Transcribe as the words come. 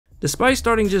Despite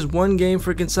starting just one game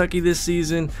for Kentucky this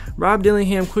season, Rob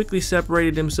Dillingham quickly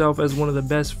separated himself as one of the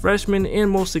best freshmen and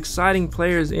most exciting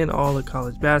players in all of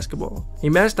college basketball. He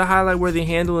matched the highlight-worthy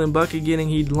handle and bucket getting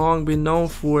he'd long been known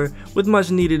for with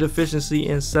much needed efficiency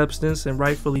and substance, and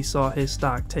rightfully saw his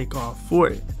stock take off for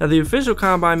it. Now, the official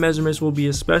combine measurements will be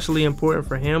especially important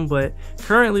for him, but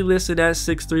currently listed at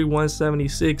 6'3",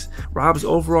 176, Rob's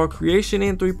overall creation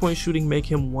and three-point shooting make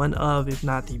him one of, if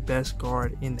not the best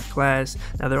guard in the class.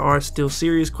 Now, there are still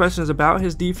serious questions about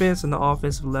his defense and the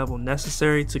offensive level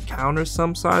necessary to counter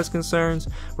some size concerns,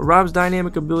 but Rob's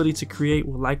dynamic ability to create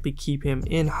will likely keep him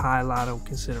in high lotto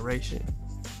consideration.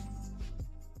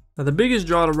 Now, the biggest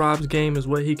draw to Rob's game is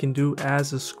what he can do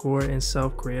as a scorer and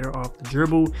self-creator off the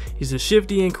dribble. He's a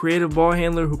shifty and creative ball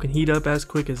handler who can heat up as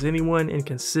quick as anyone and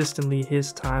consistently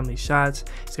hits timely shots.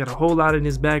 He's got a whole lot in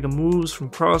his bag of moves, from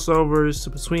crossovers to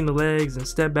between the legs and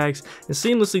step backs, and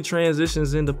seamlessly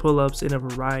transitions into pull-ups in a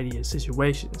variety of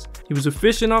situations. He was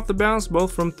efficient off the bounce,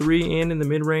 both from 3 and in the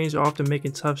mid-range, often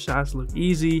making tough shots look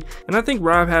easy. And I think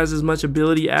Rob has as much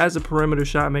ability as a perimeter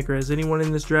shot maker as anyone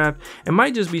in this draft, and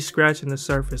might just be scratching the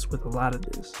surface with a lot of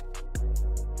this.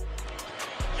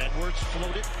 Edwards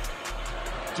floated.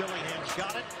 Dillingham's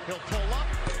got it. He'll pull up.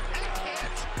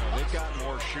 And they've got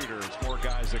more shooters, more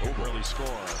guys that can really score.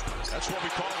 That's what we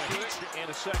call a hit and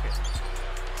a second.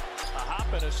 A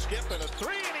hop and a skip and a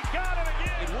three, and he got it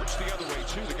again. It works the other way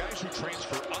too. The guys who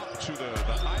transfer up to the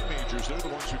high majors, they're the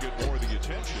ones who get more of the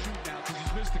attention. Now, because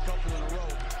he's missed a couple in a row.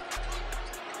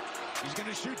 He's going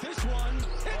to shoot this one.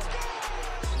 It's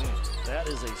good. That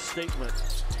is a statement.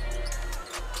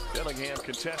 Dillingham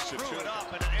contests it. Threw it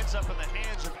up, and it ends up in the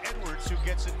hands of Edwards, who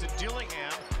gets it to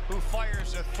Dillingham, who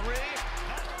fires a three.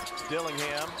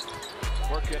 Dillingham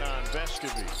working on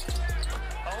Vescovy.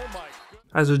 Oh my.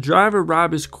 As a driver,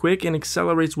 Rob is quick and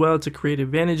accelerates well to create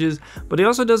advantages, but he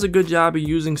also does a good job of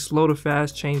using slow to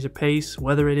fast change of pace.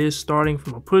 Whether it is starting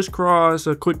from a push cross,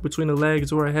 a quick between the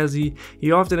legs, or a hezzy,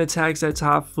 he often attacks that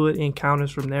top foot and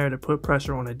counters from there to put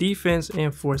pressure on a defense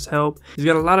and force help. He's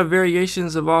got a lot of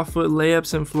variations of off-foot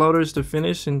layups and floaters to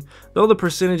finish, and though the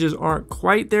percentages aren't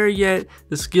quite there yet,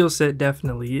 the skill set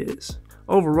definitely is.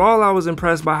 Overall, I was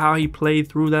impressed by how he played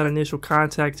through that initial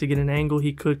contact to get an angle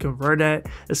he could convert at,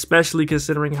 especially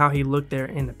considering how he looked there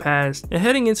in the past. And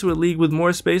heading into a league with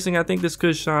more spacing, I think this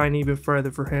could shine even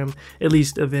further for him, at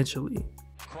least eventually.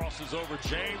 Crosses over,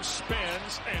 James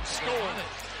spins and scores.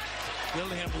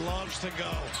 Dillingham loves to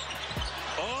go.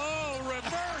 Oh,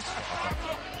 reverse.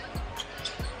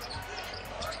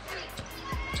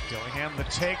 Dillingham the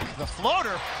take, the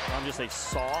floater. On just a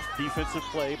soft defensive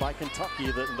play by Kentucky,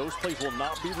 that those plays will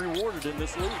not be rewarded in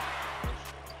this league.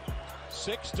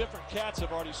 6 different cats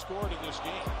have already scored in this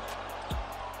game.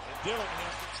 And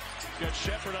Dillingham got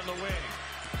Shepard on the wing.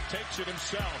 Takes it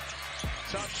himself.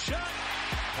 Tough shot.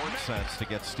 Court sense to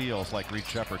get steals like Reed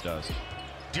Shepard does.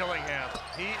 Dillingham,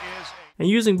 he is. And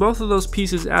using both of those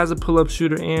pieces as a pull-up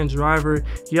shooter and driver,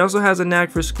 he also has a knack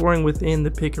for scoring within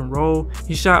the pick and roll.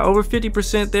 He shot over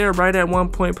 50% there, right at 1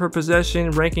 point per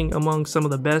possession, ranking among some of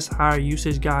the best higher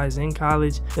usage guys in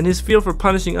college. And his feel for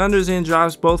punishing unders and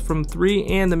drives both from 3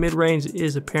 and the mid-range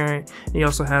is apparent. And he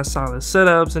also has solid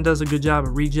setups and does a good job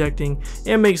of rejecting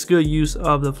and makes good use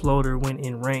of the floater when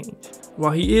in range.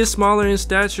 While he is smaller in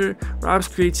stature, Rob's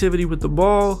creativity with the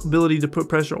ball, ability to put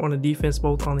pressure on the defense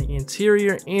both on the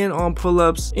interior and on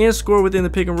pull-ups, and score within the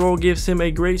pick and roll gives him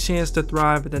a great chance to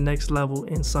thrive at the next level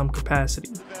in some capacity.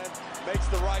 Makes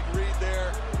the right read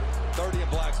there. 30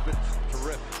 and black's been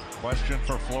terrific. Question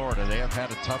for Florida. They have had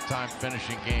a tough time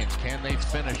finishing games. Can they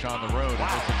finish on the road in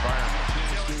this environment?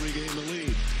 Chance to regain the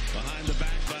lead. Behind the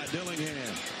back by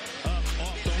Dillingham. Up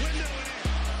off the window.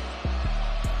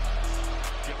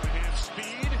 Dillingham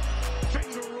speed.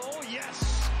 Finger roll,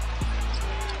 yes.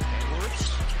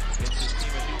 Edwards gets his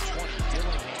team a new 20.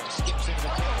 Dillingham skips into the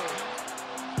tail.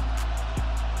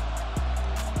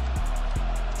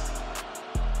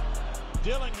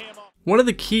 Dillingham. One of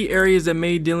the key areas that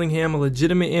made Dillingham a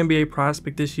legitimate NBA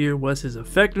prospect this year was his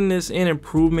effectiveness and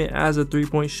improvement as a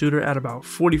three-point shooter at about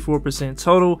 44%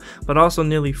 total, but also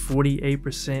nearly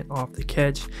 48% off the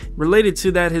catch. Related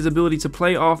to that, his ability to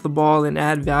play off the ball and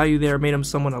add value there made him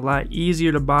someone a lot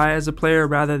easier to buy as a player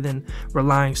rather than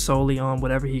relying solely on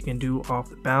whatever he can do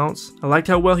off the bounce. I liked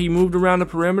how well he moved around the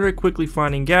perimeter, quickly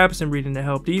finding gaps and reading the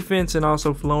help defense, and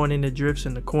also flowing into drifts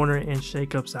in the corner and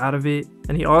shakeups out of it.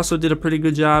 and he also did a pretty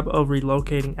good job of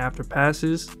relocating after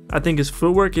passes. I think his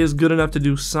footwork is good enough to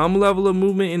do some level of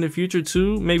movement in the future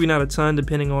too, maybe not a ton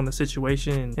depending on the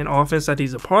situation and offense that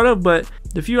he's a part of, but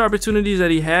the few opportunities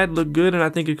that he had looked good, and I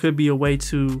think it could be a way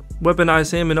to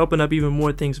weaponize him and open up even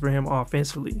more things for him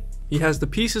offensively. He has the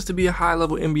pieces to be a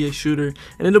high-level NBA shooter,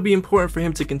 and it'll be important for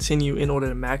him to continue in order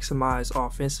to maximize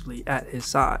offensively at his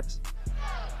size.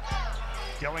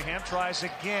 Dillingham tries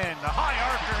again. The high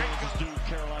archer. Kansas, Duke,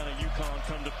 Carolina, UConn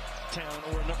come to town,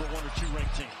 or a number 1 or 2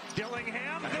 ranked team.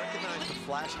 Dillingham. I recognize the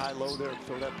flash high low there,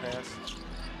 throw that pass.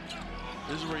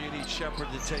 This is where you need Shepherd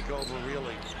to take over,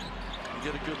 really.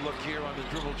 You get a good look here on the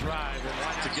dribble drive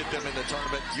and to get them in the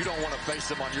tournament. You don't want to face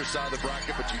them on your side of the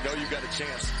bracket, but you know you've got a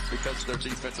chance because of their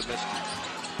defensive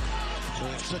miscues.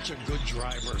 They're such a good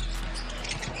driver.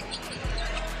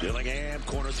 Dillingham,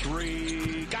 corner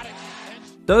 3, got it.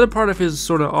 The other part of his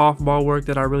sort of off-ball work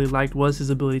that I really liked was his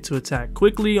ability to attack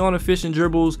quickly on efficient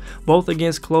dribbles, both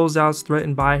against closeouts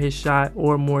threatened by his shot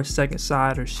or more second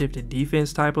side or shifted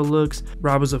defense type of looks.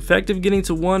 Rob was effective getting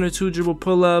to 1 or 2 dribble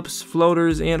pull-ups,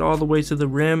 floaters, and all the way to the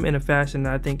rim in a fashion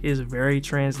that I think is very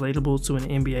translatable to an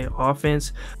NBA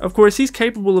offense. Of course, he's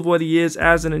capable of what he is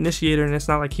as an initiator, and it's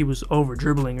not like he was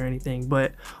over-dribbling or anything,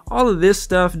 but all of this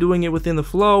stuff, doing it within the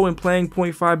flow and playing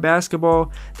 .5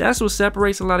 basketball, that's what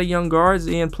separates a lot of young guards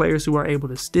and players who are able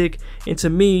to stick. And to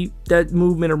me, that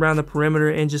movement around the perimeter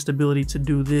and just ability to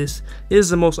do this is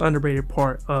the most underrated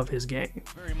part of his game.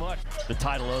 Very much the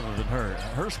title other than her.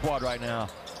 Her squad right now,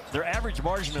 their average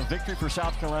margin of victory for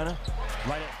South Carolina,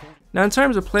 right at 40. Now in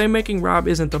terms of playmaking, Rob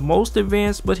isn't the most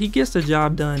advanced, but he gets the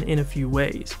job done in a few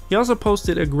ways. He also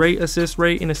posted a great assist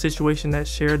rate in a situation that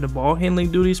shared the ball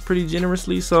handling duties pretty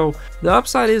generously, so the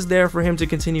upside is there for him to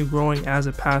continue growing as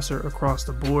a passer across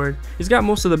the board. He's got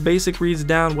most of the basic reads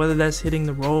down, whether that's hitting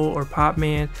the roll or pop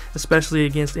man, especially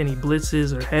against any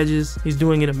blitzes or hedges. He's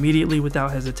doing it immediately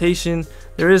without hesitation.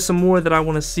 There is some more that I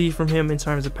want to see from him in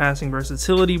terms of passing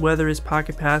versatility, whether it's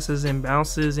pocket passes and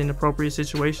bounces in appropriate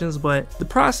situations, but the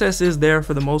process is there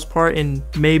for the most part, and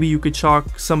maybe you could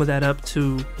chalk some of that up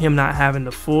to him not having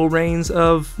the full reins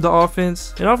of the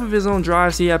offense. And off of his own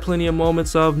drives, he had plenty of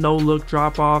moments of no-look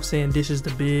drop-offs and dishes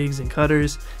to bigs and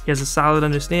cutters. He has a solid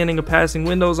understanding of passing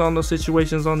windows on those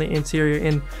situations on the interior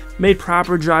and made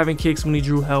proper driving kicks when he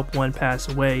drew help one pass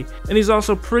away. And he's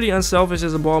also pretty unselfish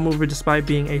as a ball mover despite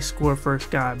being a score-first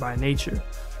guy by nature.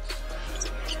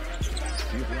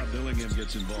 See if Rob Dillingham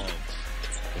gets involved.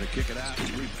 Gonna kick it out.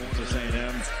 3-pointers.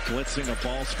 A&M blitzing a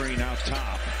ball screen out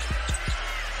top.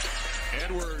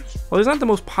 Edwards. While he's not the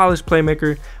most polished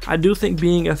playmaker, I do think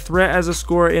being a threat as a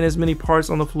scorer in as many parts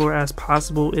on the floor as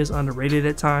possible is underrated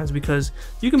at times, because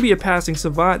you can be a passing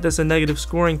savant that's a negative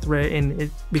scoring threat and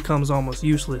it becomes almost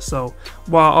useless. So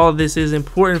while all of this is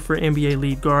important for NBA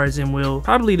lead guards and will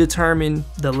probably determine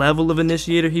the level of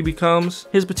initiator he becomes,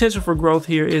 his potential for growth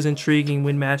here is intriguing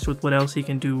when matched with what else he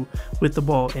can do with the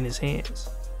ball in his hands.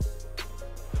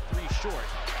 3 short.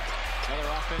 Another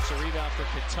offensive rebound for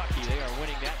Kentucky. They are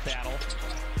winning that battle.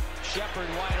 Shepherd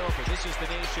wide open. This is the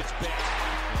nation's best.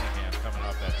 Dillingham coming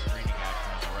off that screening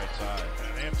action on the right side.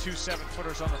 And they have 2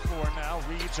 7-footers on the floor now.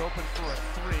 Reed's open for a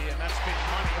 3, and that's big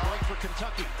money. A break for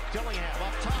Kentucky. Dillingham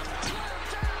up top.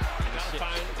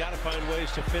 Got to find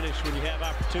ways to finish when you have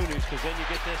opportunities, because then you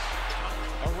get this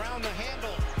Around the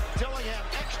handle. Dillingham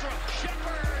extra.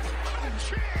 Shepherd.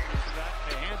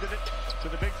 They handed it to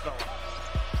the big fella.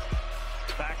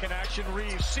 Back in action.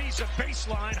 Reeves sees a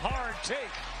baseline. Hard take.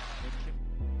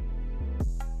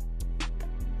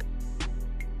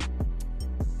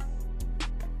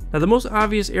 Now the most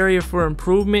obvious area for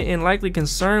improvement and likely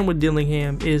concern with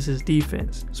Dillingham is his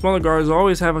defense. Smaller guards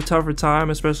always have a tougher time,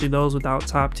 especially those without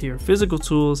top tier physical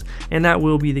tools, and that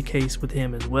will be the case with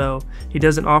him as well. He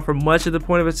doesn't offer much at the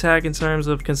point of attack in terms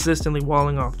of consistently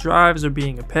walling off drives or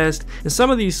being a pest, and some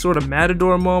of these sort of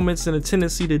matador moments and a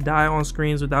tendency to die on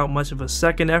screens without much of a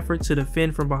second effort to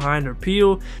defend from behind or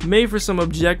peel made for some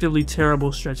objectively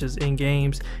terrible stretches in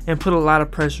games and put a lot of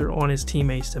pressure on his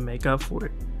teammates to make up for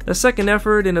it. The second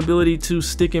effort and ability to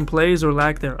stick in plays or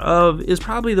lack thereof is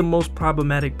probably the most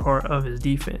problematic part of his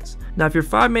defense. Now if your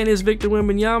 5-man is Victor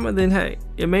Wembanyama, then hey,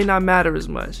 it may not matter as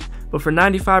much, but for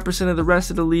 95% of the rest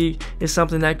of the league, it's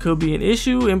something that could be an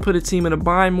issue and put a team in a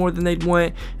bind more than they'd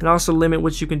want, and also limit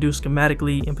what you can do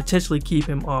schematically and potentially keep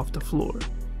him off the floor.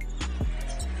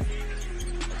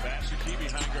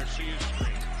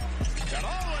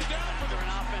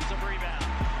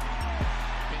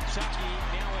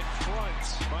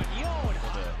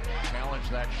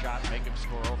 That shot, make him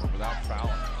score over without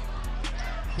fouling.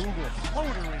 Kugel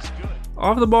floater is good.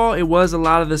 Off the ball, it was a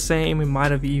lot of the same. It might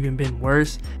have even been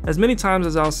worse. As many times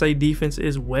as I'll say defense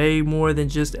is way more than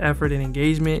just effort and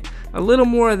engagement, a little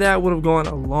more of that would have gone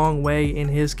a long way in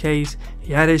his case.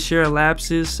 He had his share of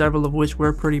lapses, several of which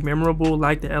were pretty memorable,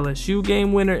 like the LSU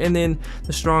game winner and then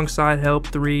the strong side help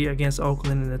 3 against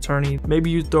Oakland and Attorney. Maybe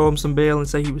you throw him some bail and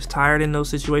say he was tired in those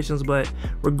situations, but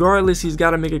regardless, he's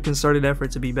got to make a concerted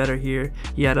effort to be better here.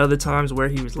 He had other times where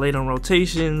he was late on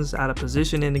rotations, out of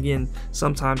position, and again,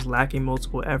 sometimes lacking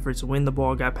multiple efforts when the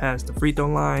ball got past the free throw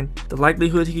line. The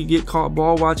likelihood he could get caught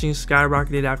ball watching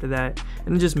skyrocketed after that,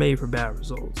 and it just made for bad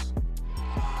results.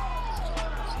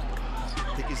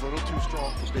 I think he's a little too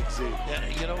strong for Big Z. Yeah,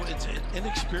 you know, it's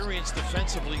inexperienced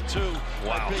defensively too.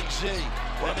 Wow. Big Z.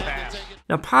 What a pass.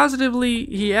 Now positively,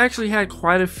 he actually had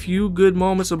quite a few good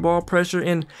moments of ball pressure,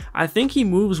 and I think he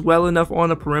moves well enough on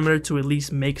the perimeter to at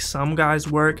least make some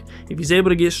guys work. If he's able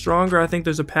to get stronger, I think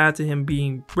there's a path to him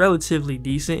being relatively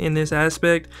decent in this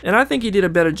aspect, and I think he did a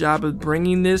better job of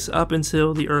bringing this up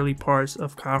until the early parts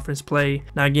of conference play.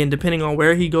 Now again, depending on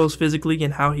where he goes physically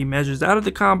and how he measures out at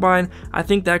the combine, I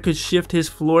think that could shift his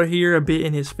floor here a bit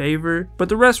in his favor, but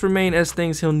the rest remain as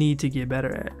things he'll need to get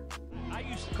better at. I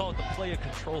used to call it the player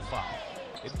control foul.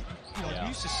 You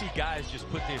used to see guys just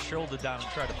put their shoulder down and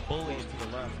try to bully it to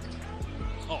the left.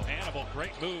 Oh, Hannibal,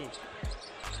 great move.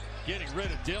 Getting rid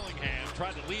of Dillingham,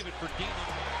 tried to leave it for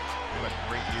Dillingham. What a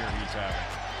great year he's having.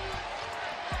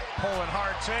 Pulling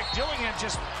hard trick. Dillingham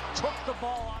just took the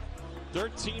ball out.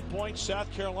 13-point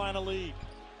South Carolina lead.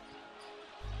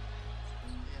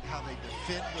 And how they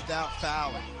defend without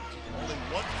fouling. Only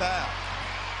one foul.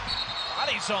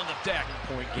 Bodies on the deck.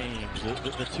 Point games,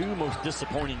 the two most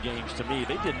disappointing games to me,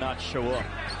 they did not show up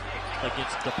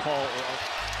against DePaul.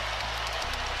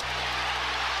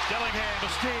 Dillingham to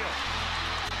steal.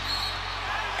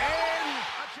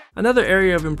 Another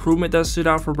area of improvement that stood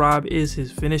out for Rob is his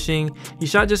finishing. He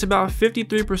shot just about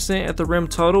 53% at the rim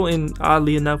total, and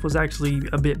oddly enough was actually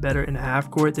a bit better in half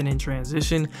court than in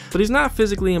transition, but he's not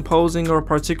physically imposing or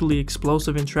particularly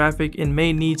explosive in traffic and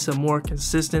may need some more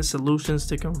consistent solutions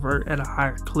to convert at a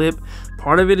higher clip.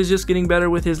 Part of it is just getting better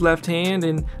with his left hand,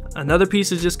 and another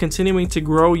piece is just continuing to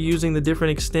grow using the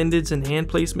different extendeds and hand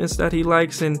placements that he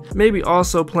likes, and maybe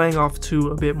also playing off two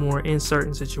a bit more in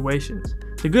certain situations.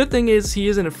 The good thing is he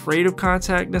isn't afraid of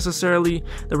contact necessarily.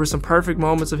 There were some perfect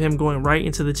moments of him going right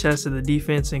into the chest of the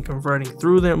defense and converting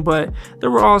through them, but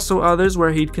there were also others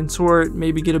where he'd contort,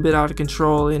 maybe get a bit out of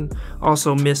control, and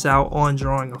also miss out on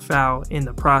drawing a foul in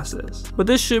the process. But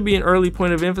this should be an early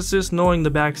point of emphasis, knowing the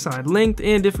backside length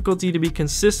and difficulty to be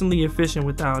consistently efficient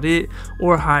without it,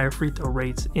 or higher free throw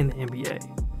rates in the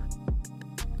NBA.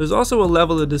 There's also a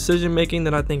level of decision making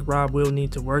that I think Rob will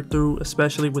need to work through,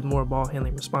 especially with more ball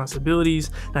handling responsibilities.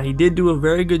 Now he did do a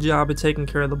very good job of taking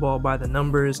care of the ball by the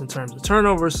numbers in terms of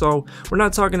turnovers, so we're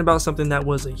not talking about something that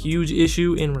was a huge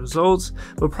issue in results,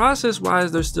 but process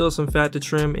wise there's still some fat to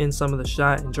trim in some of the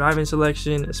shot and driving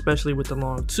selection, especially with the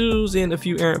long twos and a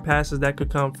few errant passes that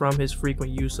could come from his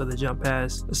frequent use of the jump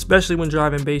pass, especially when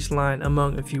driving baseline,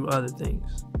 among a few other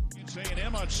things.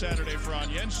 A&M on Saturday for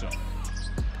Onyenso.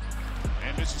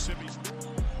 And Mississippi's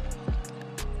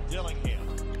Dillingham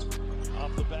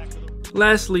off the back of the...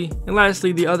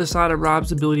 Lastly, the other side of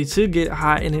Rob's ability to get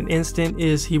hot in an instant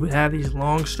is he would have these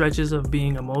long stretches of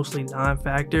being a mostly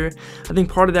non-factor. I think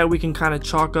part of that we can kind of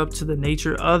chalk up to the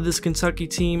nature of this Kentucky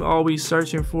team always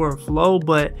searching for a flow,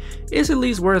 but it's at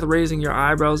least worth raising your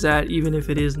eyebrows at, even if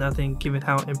it is nothing, given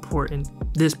how important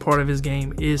this part of his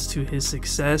game is to his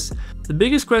success. The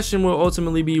biggest question will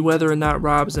ultimately be whether or not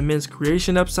Rob's immense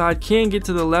creation upside can get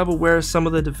to the level where some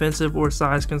of the defensive or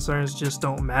size concerns just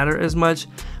don't matter as much.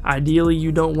 Ideally,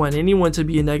 you don't want anyone to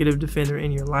be a negative defender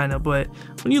in your lineup, but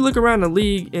when you look around the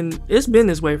league, and it's been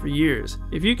this way for years,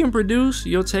 if you can produce,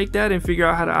 you'll take that and figure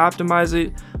out how to optimize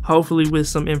it, hopefully with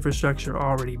some infrastructure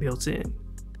already built in.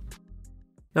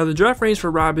 Now the draft range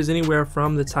for Rob is anywhere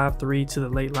from the top 3 to the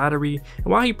late lottery, and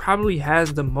while he probably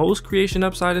has the most creation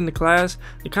upside in the class,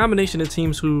 the combination of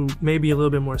teams who may be a little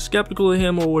bit more skeptical of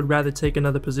him or would rather take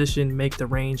another position make the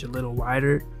range a little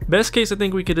wider. Best case, I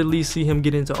think we could at least see him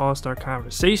get into all-star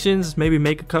conversations, maybe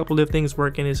make a couple if things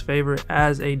work in his favor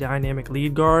as a dynamic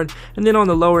lead guard, and then on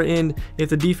the lower end, if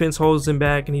the defense holds him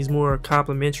back and he's more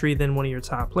complimentary than one of your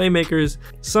top playmakers,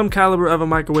 some caliber of a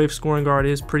microwave scoring guard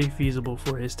is pretty feasible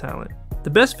for his talent. The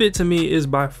best fit to me is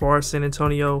by far San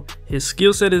Antonio. His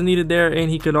skill set is needed there, and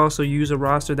he could also use a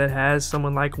roster that has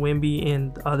someone like Wemby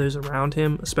and others around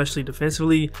him, especially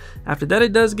defensively. After that,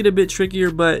 it does get a bit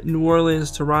trickier, but New Orleans,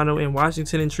 Toronto, and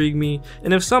Washington intrigue me,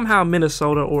 and if somehow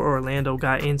Minnesota or Orlando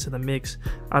got into the mix,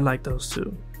 I'd like those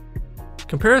too.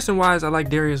 Comparison wise, I like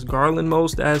Darius Garland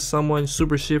most as someone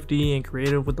super shifty and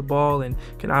creative with the ball and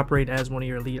can operate as one of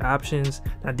your elite options.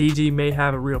 Now DG may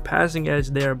have a real passing edge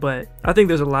there, but I think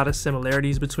there's a lot of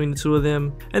similarities between the two of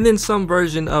them. And then some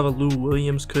version of a Lou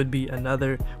Williams could be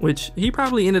another, which he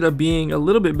probably ended up being a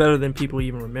little bit better than people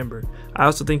even remember. I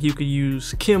also think you could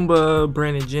use Kimba,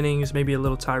 Brandon Jennings, maybe a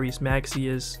little Tyrese Maxey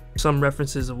as some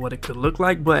references of what it could look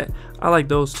like, but I like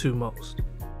those two most.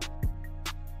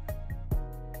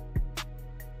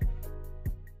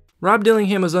 Rob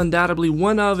Dillingham is undoubtedly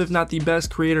one of, if not the best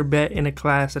creator bet in a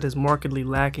class that is markedly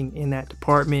lacking in that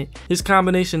department. His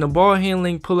combination of ball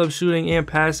handling, pull-up shooting, and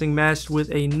passing matched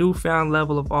with a newfound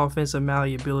level of offensive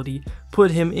malleability put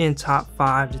him in top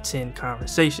 5 to 10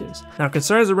 conversations. Now,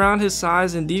 concerns around his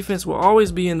size and defense will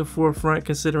always be in the forefront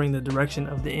considering the direction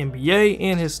of the NBA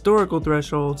and historical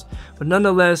thresholds, but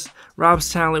nonetheless,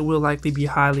 Rob's talent will likely be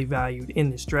highly valued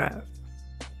in this draft.